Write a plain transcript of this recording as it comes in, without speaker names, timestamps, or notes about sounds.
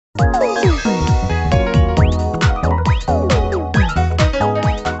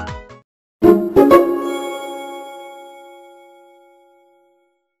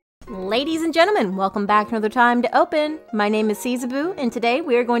and gentlemen, welcome back another time to open. My name is Caesaboo, and today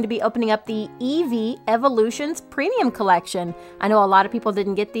we are going to be opening up the Eevee Evolutions Premium Collection. I know a lot of people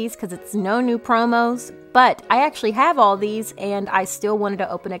didn't get these because it's no new promos, but I actually have all these and I still wanted to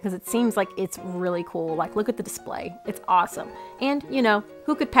open it because it seems like it's really cool. Like, look at the display. It's awesome. And, you know,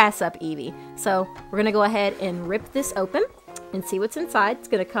 who could pass up Eevee? So we're going to go ahead and rip this open and see what's inside. It's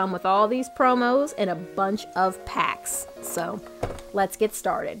going to come with all these promos and a bunch of packs. So let's get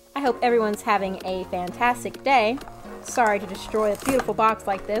started. I hope everyone's having a fantastic day. Sorry to destroy a beautiful box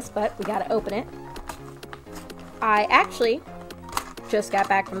like this, but we got to open it. I actually just got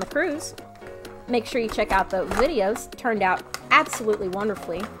back from the cruise. Make sure you check out those videos. It turned out absolutely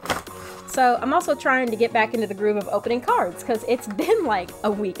wonderfully. So I'm also trying to get back into the groove of opening cards because it's been like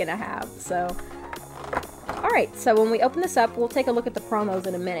a week and a half. So alright, so when we open this up, we'll take a look at the promos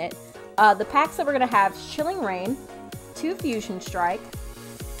in a minute. The packs that we're going to have is Chilling Reign, 2 Fusion Strike,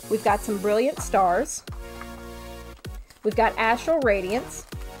 we've got some Brilliant Stars, we've got Astral Radiance,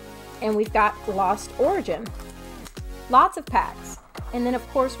 and we've got Lost Origin. Lots of packs. And then of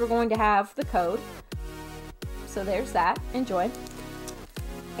course we're going to have the code. So there's that. Enjoy.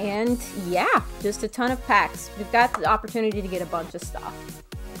 And yeah, just a ton of packs. We've got the opportunity to get a bunch of stuff.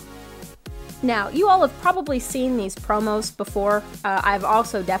 Now, you all have probably seen these promos before. I've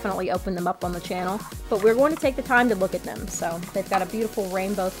also definitely opened them up on the channel, but we're going to take the time to look at them. So they've got a beautiful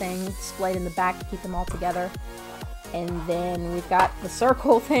rainbow thing displayed in the back to keep them all together. And then we've got the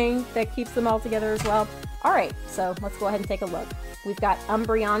circle thing that keeps them all together as well. Alright, so let's go ahead and take a look. We've got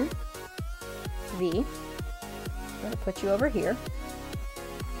Umbreon V. I'm going to put you over here.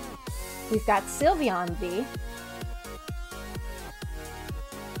 We've got Sylveon V.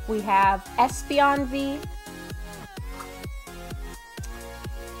 We have Espeon V,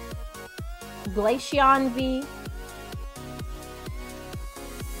 Glaceon V,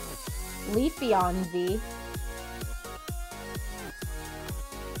 Leafeon V,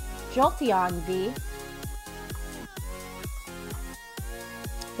 Jolteon V,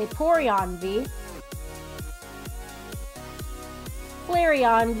 Vaporeon V,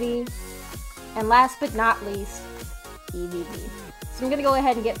 Flareon V, and last but not least, Eevee V. So I'm going to go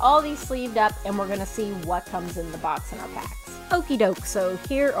ahead and get all these sleeved up and we're going to see what comes in the box in our packs. Okie doke, so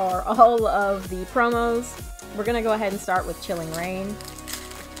here are all of the promos. We're going to go ahead and start with Chilling Reign.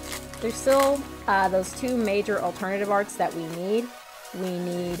 There's still those 2 major alternative arts that we need. We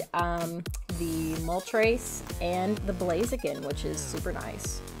need the Moltres and the Blaziken, which is super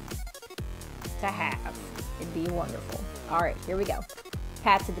nice to have. It'd be wonderful. Alright, here we go.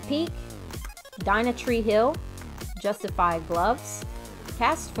 Pat to the Peak, Dynatree Hill, Justified Gloves,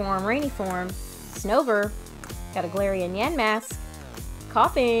 Cast Form, Rainy Form, Snover, got a Galarian Yanmask,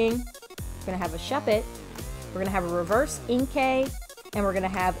 Coughing, we're going to have a Shuppet, we're going to have a Reverse Inkay, and we're going to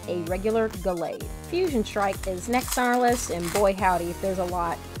have a regular Gallade. Fusion Strike is next on our list, and boy howdy, there's a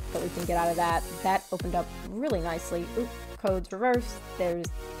lot that we can get out of that. That opened up really nicely. Oop, code's reversed. There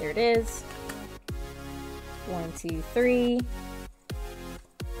it is. 1, 2, 3.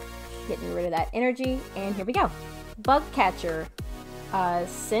 Getting rid of that energy, and here we go. Bug Catcher,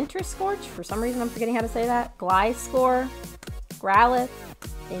 Centriscorch, for some reason I'm forgetting how to say that, Gliscor, Growlithe,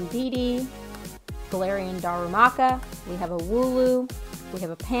 Indeedee, Galarian Darumaka, we have a Wooloo, we have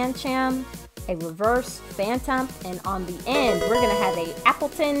a Pancham, a Reverse Phantom, and on the end we're going to have a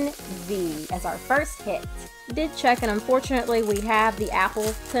Appleton V as our first hit. Did check, and unfortunately we have the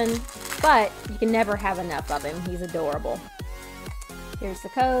Appleton, but you can never have enough of him. He's adorable. Here's the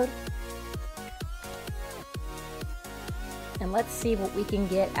code. And let's see what we can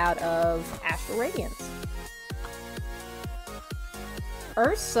get out of Astral Radiance.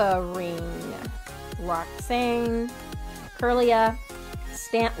 Ursaring, Roxane, Kirlia,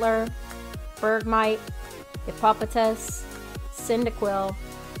 Stantler, Bergmite, Hippopotas, Cyndaquil,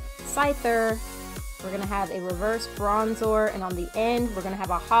 Scyther. We're going to have a Reverse Bronzor, and on the end we're going to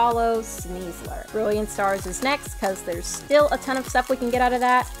have a Hollow Sneasler. Brilliant Stars is next because there's still a ton of stuff we can get out of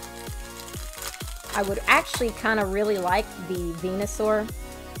that. I would actually kind of really like the Venusaur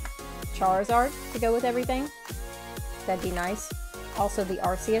Charizard to go with everything. That'd be nice. Also the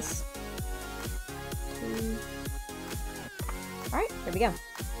Arceus. Alright, here we go.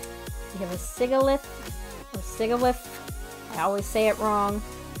 We have a Sigalith, or Sigalith. I always say it wrong.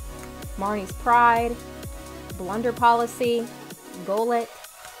 Marnie's Pride, Blunder Policy, Golett,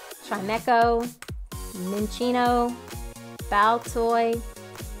 Chimecho, Minccino, Baltoy,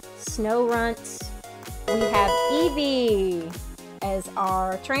 Snorunt. We have Eevee as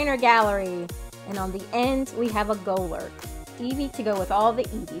our trainer gallery, and on the end we have a Golurk. Eevee to go with all the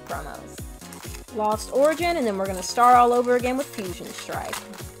Eevee promos. Lost Origin, and then we're going to start all over again with Fusion Strike.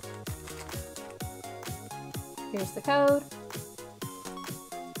 Here's the code.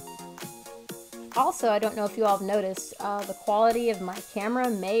 Also, I don't know if you all have noticed, the quality of my camera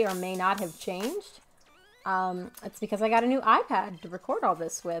may or may not have changed. It's because I got a new iPad to record all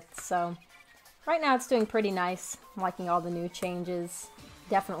this with, so right now it's doing pretty nice. I'm liking all the new changes.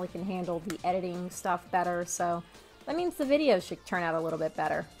 Definitely can handle the editing stuff better, so that means the videos should turn out a little bit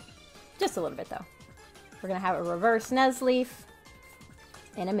better. Just a little bit, though. We're going to have a reverse Nuzleaf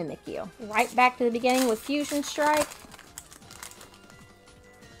and a Mimikyu. Right back to the beginning with Fusion Strike.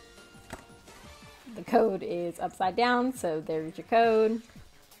 The code is upside down, so there's your code.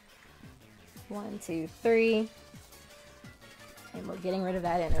 1, 2, 3. And we're getting rid of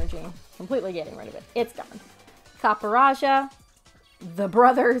that energy. Completely getting rid of it. It's gone. Kaparaja, the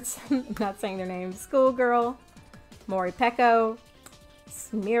brothers, I'm not saying their names, Schoolgirl, Moripeko,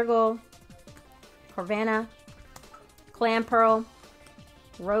 Smeargle, Corvana, Clamperl,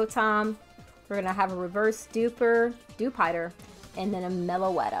 Rotom. We're going to have a reverse Duper, Dupiter, and then a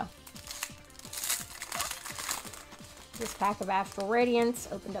Meloetta. This pack of Astral Radiance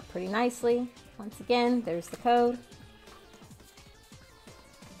opened up pretty nicely. Once again, there's the code.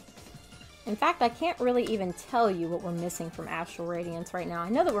 In fact, I can't really even tell you what we're missing from Astral Radiance right now. I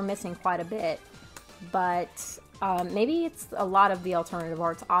know that we're missing quite a bit, but maybe it's a lot of the alternative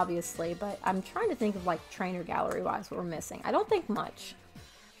arts, obviously, but I'm trying to think of, like, trainer gallery-wise what we're missing. I don't think much.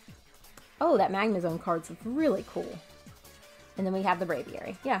 Oh, that Magnezone card's really cool. And then we have the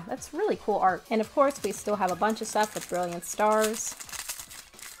Braviary. Yeah, that's really cool art. And of course, we still have a bunch of stuff with Brilliant Stars.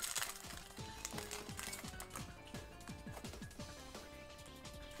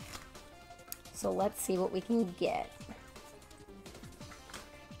 So let's see what we can get.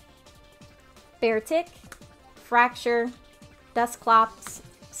 Beartic, Fracture, Dusclops,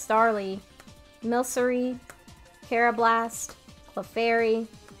 Starly, Milcery, Carablast, Clefairy,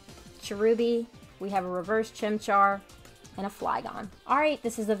 Cherubi. We have a reverse Chimchar, and a Flygon. Alright,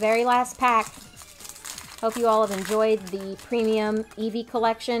 this is the very last pack. Hope you all have enjoyed the premium Eevee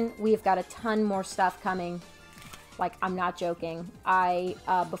collection. We've got a ton more stuff coming. Like, I'm not joking.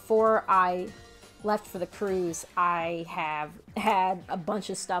 Before I left for the cruise, I have had a bunch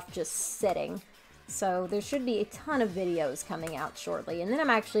of stuff just sitting. So there should be a ton of videos coming out shortly. And then I'm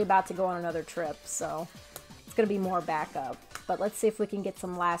actually about to go on another trip, so it's going to be more backup. But let's see if we can get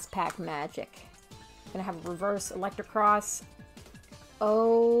some last pack magic. Gonna have a reverse Electrocross.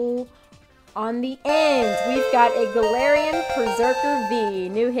 Oh, on the end, we've got a Galarian Berserker V.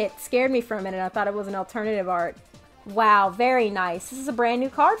 New hit. Scared me for a minute. I thought it was an alternative art. Wow, very nice. This is a brand new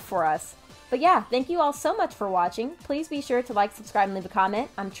card for us. But yeah, thank you all so much for watching. Please be sure to like, subscribe, and leave a comment.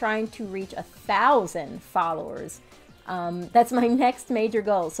 I'm trying to reach 1,000 followers. That's my next major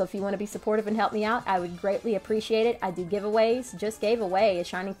goal, so if you want to be supportive and help me out, I would greatly appreciate it. I do giveaways. Just gave away a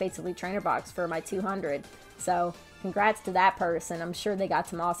Shining Fates Elite Trainer box for my 200, so congrats to that person. I'm sure they got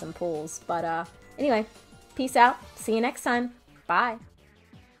some awesome pulls, but anyway, peace out. See you next time. Bye.